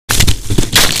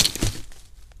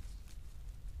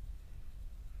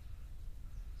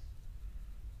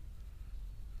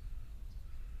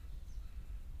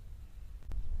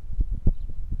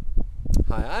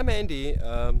Hi, I'm Andy.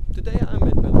 Today I'm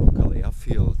at my local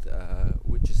airfield,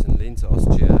 which is in Linz,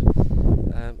 Austria.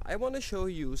 I want to show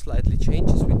you slightly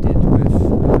changes we did with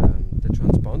the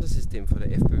transponder system for the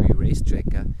FPV Race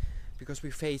Tracker, because we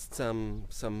faced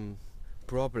some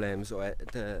problems, or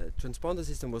the transponder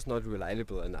system was not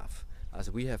reliable enough as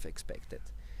we have expected.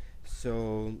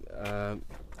 So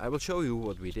I will show you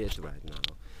what we did right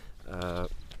now.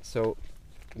 So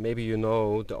maybe you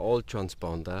know the old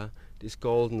transponder. This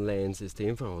golden lens is the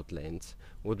infrared lens.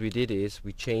 What we did is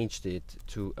we changed it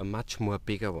to a much more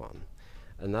bigger one.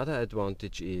 Another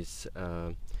advantage is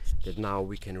that now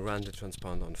we can run the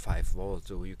transponder on 5 volts,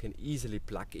 so you can easily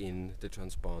plug in the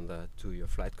transponder to your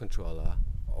flight controller,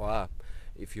 or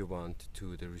if you want,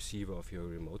 to the receiver of your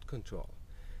remote control.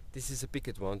 This is a big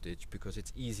advantage because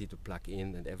it's easy to plug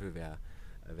in and everywhere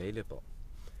available.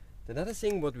 Another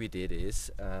thing what we did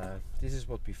is, this is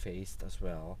what we faced as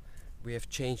well. We have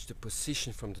changed the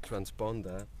position from the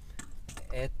transponder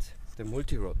at the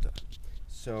multirotor.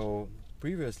 So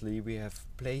previously we have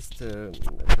placed the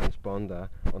transponder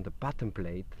on the bottom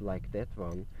plate like that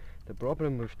one. The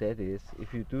problem with that is,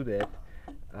 if you do that,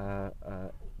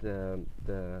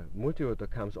 the multirotor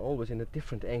comes always in a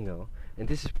different angle, and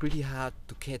this is pretty hard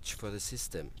to catch for the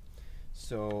system.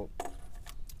 So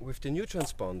with the new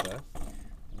transponder,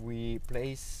 we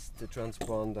place the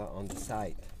transponder on the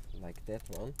side like that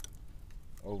one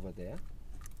over there.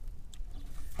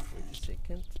 Wait a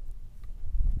second.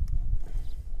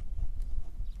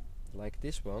 Like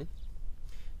this one.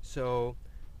 So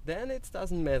then it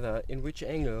doesn't matter in which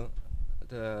angle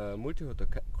the multirotor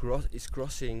is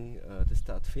crossing the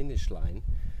start-finish line.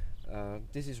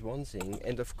 This is one thing,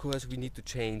 and of course we need to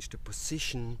change the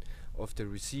position of the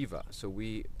receiver. So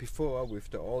before, with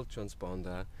the old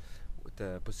transponder,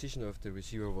 the position of the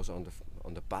receiver was on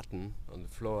the bottom on the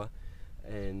floor,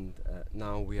 and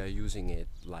now we are using it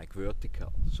like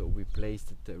vertical. So we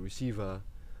placed the receiver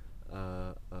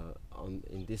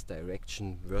in this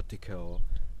direction, vertical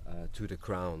to the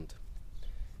ground.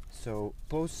 So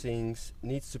both things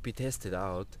needs to be tested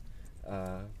out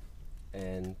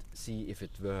and see if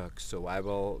it works. So I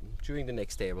will, during the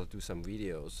next day, I will do some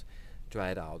videos,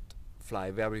 try it out, fly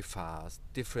very fast,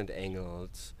 different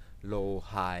angles, low,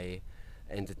 high,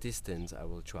 and the distance I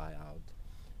will try out.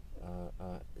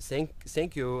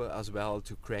 Thank you as well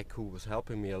to Craig, who was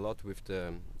helping me a lot with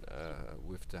the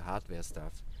hardware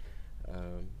stuff,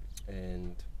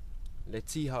 and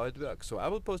let's see how it works. So I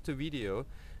will post a video,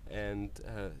 and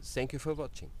thank you for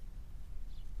watching.